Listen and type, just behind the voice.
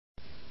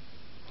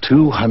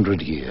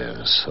200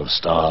 years of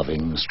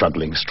starving,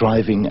 struggling,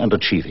 striving and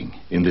achieving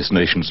in this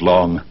nation's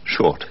long,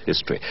 short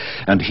history.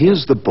 And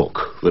here's the book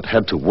that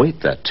had to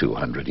wait that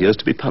 200 years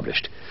to be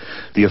published.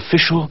 The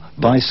official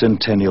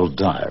Bicentennial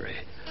Diary.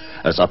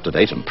 As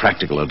up-to-date and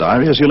practical a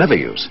diary as you'll ever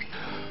use.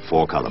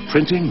 4-color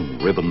printing,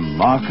 ribbon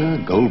marker,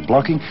 gold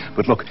blocking.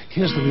 But look,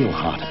 here's the real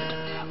heart of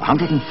it.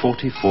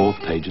 144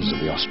 pages of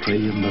the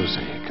Australian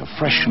mosaic, a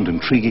fresh and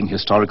intriguing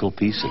historical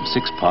piece in 6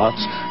 parts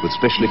with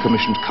specially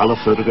commissioned colour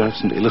photographs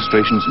and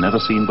illustrations never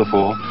seen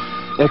before.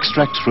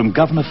 Extracts from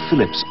Governor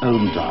Phillip's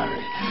own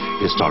diary.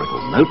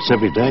 Historical notes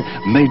every day,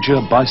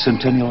 major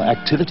bicentennial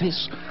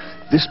activities.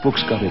 This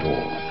book's got it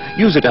all.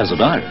 Use it as a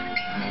diary,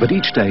 but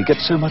each day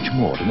gets so much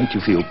more to make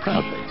you feel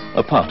proudly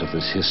a part of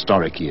this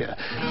historic year,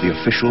 the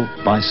official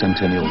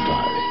Bicentennial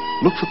Diary.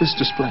 Look for this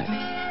display.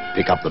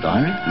 Pick up the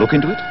diary, look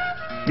into it.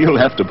 You'll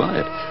have to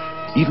buy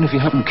it, even if you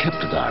haven't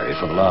kept a diary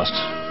for the last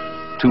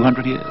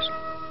 200 years.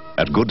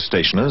 At good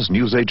stationers,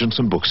 newsagents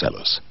and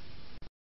booksellers.